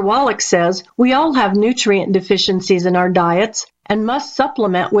Dr. Wallach says, we all have nutrient deficiencies in our diets and must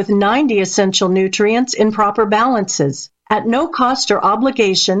supplement with 90 essential nutrients in proper balances. At no cost or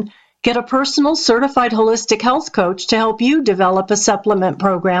obligation, get a personal certified holistic health coach to help you develop a supplement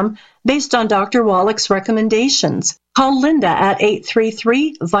program based on Dr. Wallach's recommendations. Call Linda at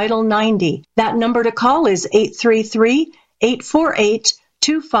 833-VITAL-90. That number to call is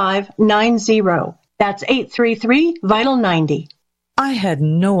 833-848-2590. That's 833-VITAL-90. I had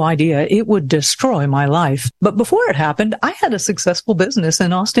no idea it would destroy my life. But before it happened, I had a successful business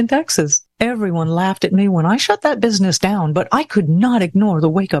in Austin, Texas. Everyone laughed at me when I shut that business down, but I could not ignore the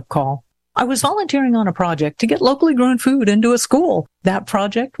wake-up call. I was volunteering on a project to get locally grown food into a school. That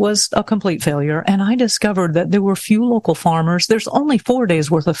project was a complete failure, and I discovered that there were few local farmers. There's only 4 days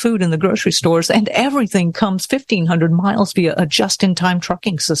worth of food in the grocery stores, and everything comes 1,500 miles via a just-in-time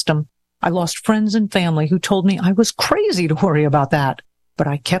trucking system. I lost friends and family who told me I was crazy to worry about that, but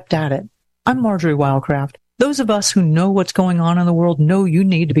I kept at it. I'm Marjorie Wildcraft. Those of us who know what's going on in the world know you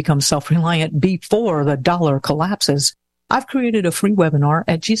need to become self-reliant before the dollar collapses. I've created a free webinar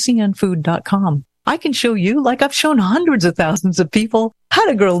at gcnfood.com. I can show you, like I've shown hundreds of thousands of people, how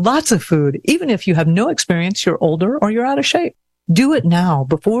to grow lots of food, even if you have no experience, you're older, or you're out of shape. Do it now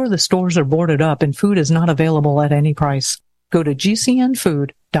before the stores are boarded up and food is not available at any price. Go to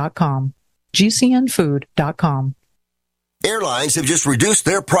gcnfood.com. gcnfood.com. Airlines have just reduced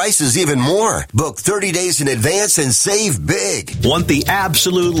their prices even more. Book 30 days in advance and save big. Want the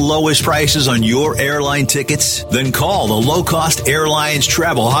absolute lowest prices on your airline tickets? Then call the Low Cost Airlines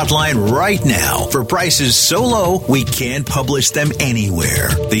Travel Hotline right now for prices so low we can't publish them anywhere.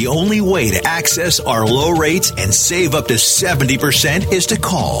 The only way to access our low rates and save up to 70% is to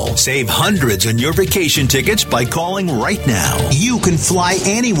call. Save hundreds on your vacation tickets by calling right now. You can fly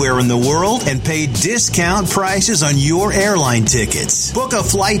anywhere in the world and pay discount prices on your airline tickets. Book a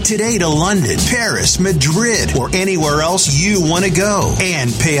flight today to London, Paris, Madrid, or anywhere else you want to go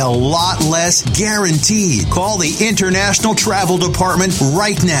and pay a lot less guaranteed. Call the International Travel Department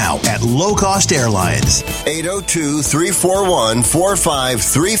right now at Low Cost Airlines.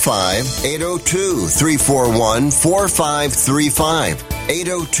 802-341-4535. 802-341-4535.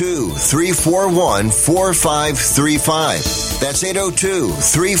 802-341-4535. That's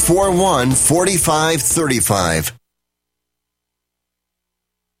 802-341-4535.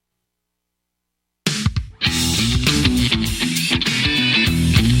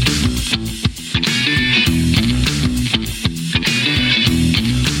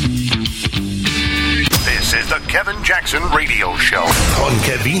 This is the Kevin Jackson Radio Show. Con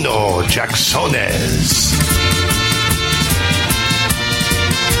Kevino Jacksones.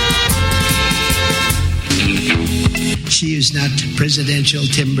 She is not presidential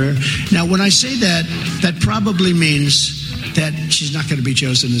timber. Now, when I say that, that probably means that she's not going to be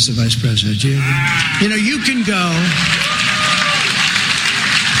chosen as the vice president. You know, you can go.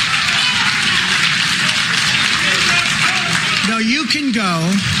 No, you can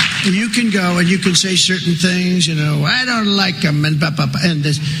go. You can go and you can say certain things. You know, I don't like them and blah, blah, blah, and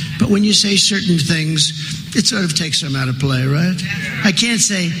this. But when you say certain things, it sort of takes them out of play, right? I can't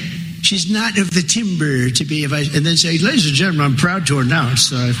say she's not of the timber to be a vice, and then say, ladies and gentlemen, I'm proud to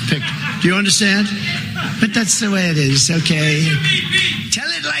announce I've picked. Do you understand? But that's the way it is, okay? Tell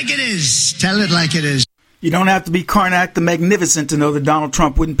it like it is. Tell it like it is. You don't have to be Karnak the Magnificent to know that Donald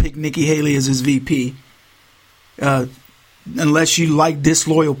Trump wouldn't pick Nikki Haley as his VP. Unless you like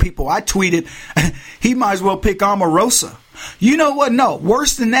disloyal people. I tweeted, he might as well pick Omarosa. You know what? No,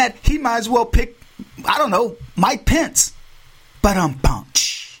 worse than that, he might as well pick, I don't know, Mike Pence.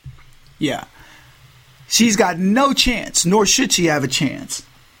 Ba-dum-punch. Yeah. She's got no chance, nor should she have a chance.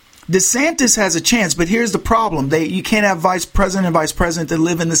 DeSantis has a chance, but here's the problem. You can't have vice president and vice president that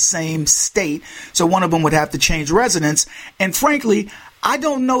live in the same state, so one of them would have to change residence. And frankly, I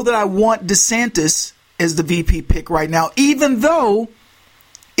don't know that I want DeSantis as the VP pick right now, even though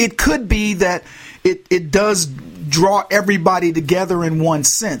it could be that it does draw everybody together in one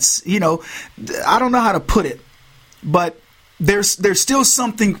sense. You know, I don't know how to put it, but there's still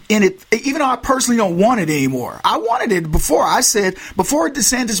something in it, even though I personally don't want it anymore. I wanted it before. I said, before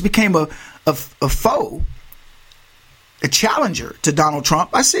DeSantis became a foe, a challenger to Donald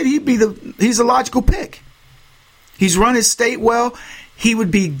Trump, I said he's a logical pick. He's run his state well. He would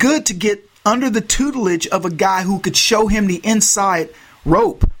be good to get under the tutelage of a guy who could show him the inside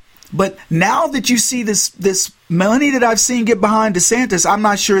rope. But now that you see this money that I've seen get behind DeSantis, I'm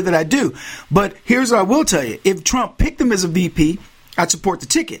not sure that I do. But here's what I will tell you. If Trump picked him as a VP, I'd support the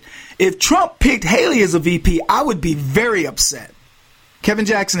ticket. If Trump picked Haley as a VP, I would be very upset. Kevin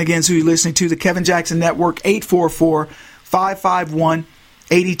Jackson, again, is who you're listening to. The Kevin Jackson Network,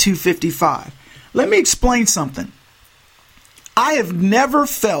 844-551-8255. Let me explain something. I have never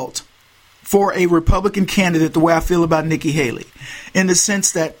felt for a Republican candidate the way I feel about Nikki Haley, in the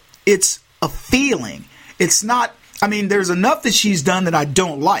sense that it's a feeling. It's not, I mean, there's enough that she's done that I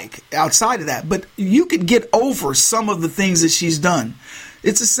don't like outside of that, but you could get over some of the things that she's done.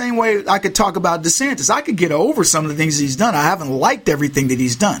 It's the same way I could talk about DeSantis. I could get over some of the things he's done. I haven't liked everything that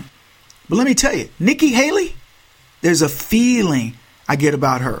he's done. But let me tell you, Nikki Haley, there's a feeling I get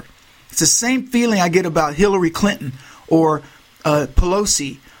about her. It's the same feeling I get about Hillary Clinton or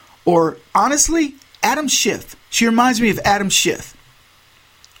Pelosi or, honestly, Adam Schiff. She reminds me of Adam Schiff.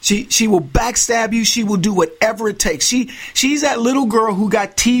 She will backstab you. She will do whatever it takes. She's that little girl who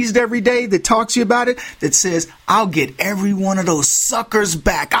got teased every day that talks to you about it, that says, I'll get every one of those suckers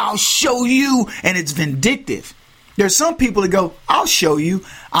back. I'll show you. And it's vindictive. There's some people that go, I'll show you.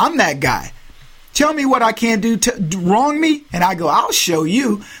 I'm that guy. Tell me what I can't do to wrong me, and I go, I'll show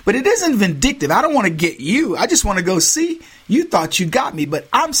you. But it isn't vindictive. I don't want to get you. I just want to go, see, you thought you got me, but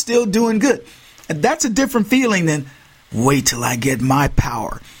I'm still doing good. And that's a different feeling than wait till I get my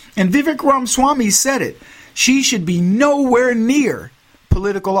power. And Vivek Ramaswamy said it. She should be nowhere near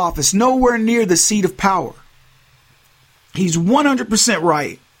political office, nowhere near the seat of power. He's 100%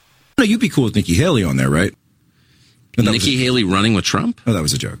 right. No, you'd be cool with Nikki Haley on there, right? Nikki Haley running with Trump? Oh, that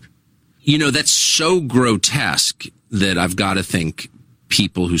was a joke. You know, that's so grotesque that I've got to think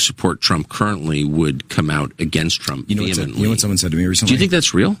people who support Trump currently would come out against Trump vehemently. You know what someone said to me recently? Do you think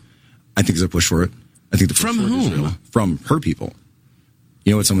that's real? I think there's a push for it. I think the push from for whom? It is real. From her people.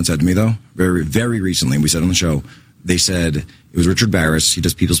 You know what someone said to me, though? Very, very recently, and we said on the show, they said, it was Richard Barris, he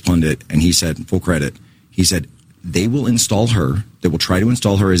does People's Pundit, and he said, full credit, he said, they will install her, they will try to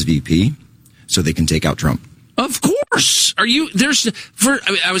install her as VP so they can take out Trump. Of course. I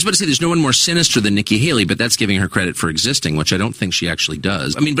was about to say there's no one more sinister than Nikki Haley, but that's giving her credit for existing, which I don't think she actually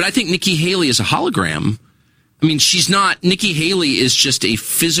does. I mean, but I think Nikki Haley is a hologram. I mean, Nikki Haley is just a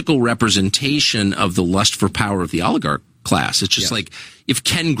physical representation of the lust for power of the oligarch class. It's just like if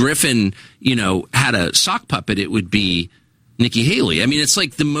Ken Griffin, had a sock puppet, it would be Nikki Haley. I mean, it's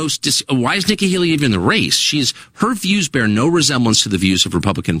like the most. Why is Nikki Haley even in the race? Her views bear no resemblance to the views of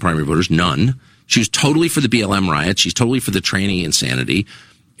Republican primary voters. None. She was totally for the BLM riot. She's totally for the tranny insanity.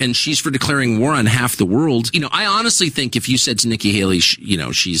 And she's for declaring war on half the world. I honestly think if you said to Nikki Haley,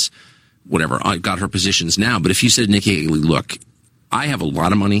 she's whatever, I got her positions now. But if you said to Nikki Haley, look, I have a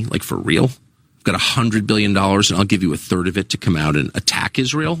lot of money, like for real. I've got $100 billion and I'll give you a third of it to come out and attack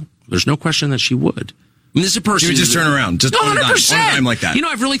Israel. There's no question that she would. I mean, this is a person. She would just turn around. Just 100%. On a dime like that.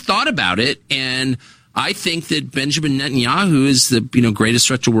 I've really thought about it, and I think that Benjamin Netanyahu is the greatest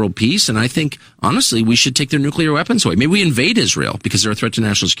threat to world peace, and I think honestly we should take their nuclear weapons away. Maybe we invade Israel because they're a threat to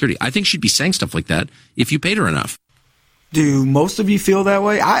national security. I think she'd be saying stuff like that if you paid her enough. Do most of you feel that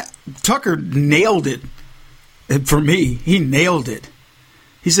way? Tucker nailed it. For me, he nailed it.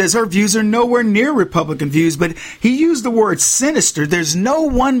 He says her views are nowhere near Republican views, but he used the word sinister. There's no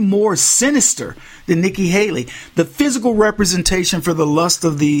one more sinister than Nikki Haley, the physical representation for the lust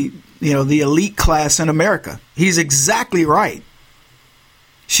of the elite class in America. He's exactly right.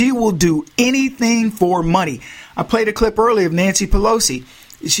 She will do anything for money. I played a clip earlier of Nancy Pelosi.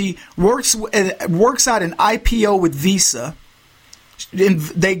 She works out an IPO with Visa. And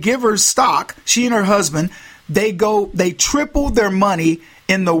they give her stock. She and her husband, they triple their money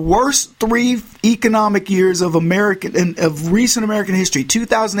in the worst 3 economic years of recent American history,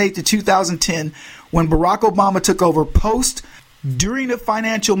 2008 to 2010, when Barack Obama took over. During the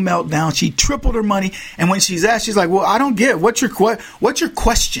financial meltdown, she tripled her money. And when she's asked, she's like, well, I don't get it. What's your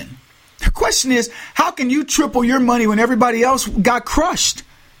question? Her question is, how can you triple your money when everybody else got crushed?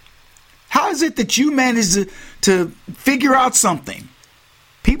 How is it that you managed to figure out something?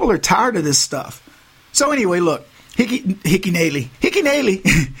 People are tired of this stuff. So anyway, look, Nikki Haley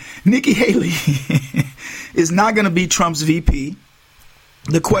is not going to be Trump's VP.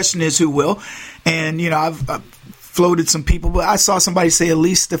 The question is who will. And, I've floated some people, but I saw somebody say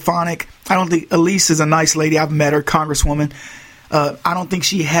Elise Stefanik. I don't think Elise is a nice lady. I've met her, Congresswoman. I don't think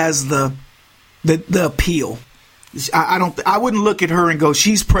she has the appeal. I wouldn't look at her and go,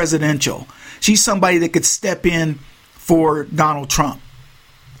 she's presidential. She's somebody that could step in for Donald Trump.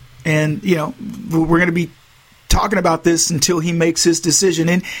 And, we're going to be talking about this until he makes his decision.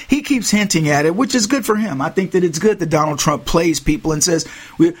 And he keeps hinting at it, which is good for him. I think that it's good that Donald Trump plays people and says,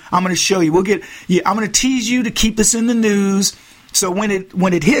 I'm going to show you. I'm going to tease you to keep this in the news. So when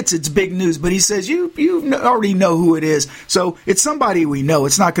it hits, it's big news. But he says, you already know who it is. So it's somebody we know.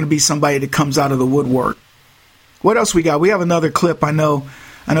 It's not going to be somebody that comes out of the woodwork. What else we got? We have another clip. I know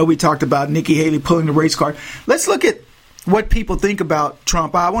we talked about Nikki Haley pulling the race card. Let's look at what people think about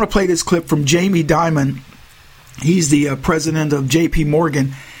Trump. I want to play this clip from Jamie Dimon. He's the president of J.P.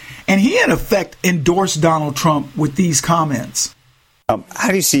 Morgan. And he, in effect, endorsed Donald Trump with these comments. How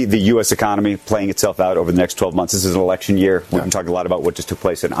do you see the U.S. economy playing itself out over the next 12 months? This is an election year. We've been talking a lot about what just took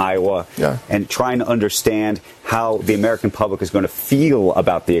place in Iowa and trying to understand how the American public is going to feel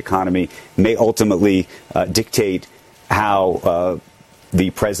about the economy may ultimately dictate how the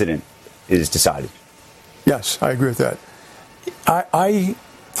president is decided. Yes, I agree with that. I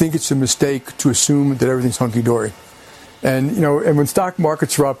think it's a mistake to assume that everything's hunky-dory. And, and when stock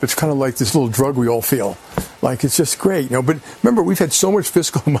markets are up, it's kind of like this little drug we all feel. Like, it's just great, But remember, we've had so much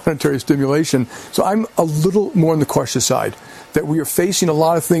fiscal and monetary stimulation. So I'm a little more on the cautious side, that we are facing a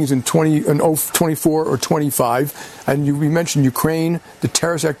lot of things in 24 or 25. And we mentioned Ukraine, the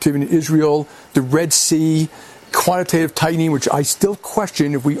terrorist activity in Israel, the Red Sea, quantitative tightening, which I still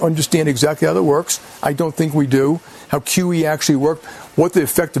question if we understand exactly how that works. I don't think we do. How QE actually worked, what the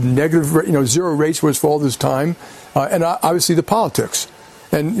effect of negative, zero rates was for all this time, and obviously the politics,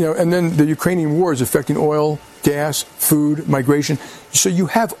 and and then the Ukrainian war is affecting oil, gas, food, migration. So you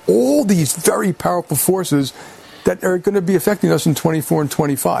have all these very powerful forces that are going to be affecting us in 24 and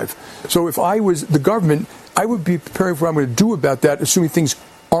 25. So if I was the government, I would be preparing for what I'm going to do about that, assuming things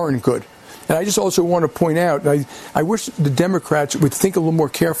aren't good. And I just also want to point out, I wish the Democrats would think a little more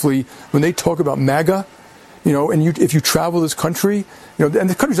carefully when they talk about MAGA. And if you travel this country, and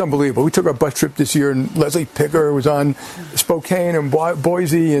the country's unbelievable. We took our bus trip this year, and Leslie Picker was on Spokane and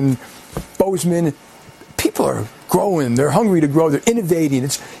Boise and Bozeman. People are growing. They're hungry to grow. They're innovating.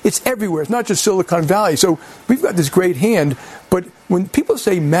 It's everywhere. It's not just Silicon Valley. So we've got this great hand. But when people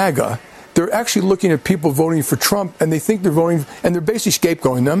say MAGA, they're actually looking at people voting for Trump, and they think they're voting, and they're basically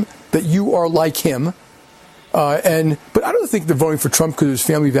scapegoating them, that you are like him. But I don't think they're voting for Trump because of his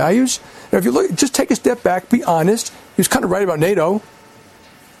family values. Now, if you look, just take a step back, be honest. He was kind of right about NATO,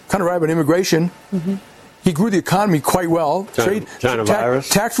 kind of right about immigration. Mm-hmm. He grew the economy quite well. China virus.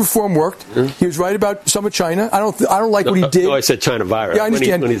 Tax reform worked. Mm-hmm. He was right about some of China. I don't like what he did. No, I said China virus. Yeah, I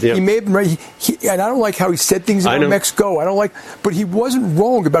understand. He may have been right. And I don't like how he said things about Mexico. But he wasn't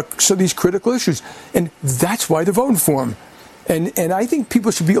wrong about some of these critical issues. And that's why they're voting for him. And I think people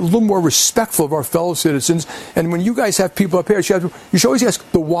should be a little more respectful of our fellow citizens. And when you guys have people up here, you should always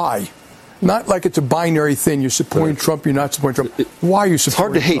ask the why. Not like it's a binary thing. You're supporting Trump, you're not supporting Trump. Why are you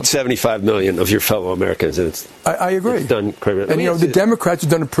supporting Trump? It's hard to hate 75 million of your fellow Americans. And I agree. It's done criminally. And, the Democrats have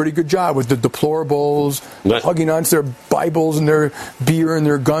done a pretty good job with the deplorables, hugging onto their Bibles and their beer and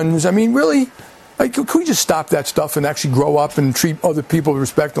their guns. I mean, really? Can we just stop that stuff and actually grow up and treat other people with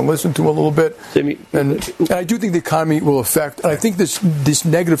respect and listen to them a little bit? And I do think the economy will affect. And I think this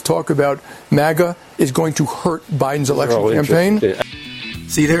negative talk about MAGA is going to hurt Biden's election campaign.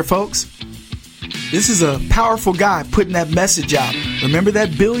 See there, folks? This is a powerful guy putting that message out. Remember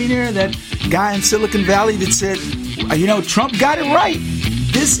that billionaire, that guy in Silicon Valley that said, Trump got it right.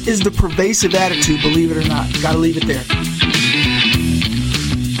 This is the pervasive attitude, believe it or not. Got to leave it there.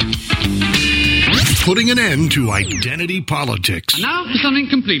 Putting an end to identity politics. Now for something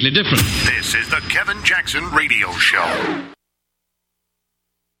completely different. This is the Kevin Jackson Radio Show.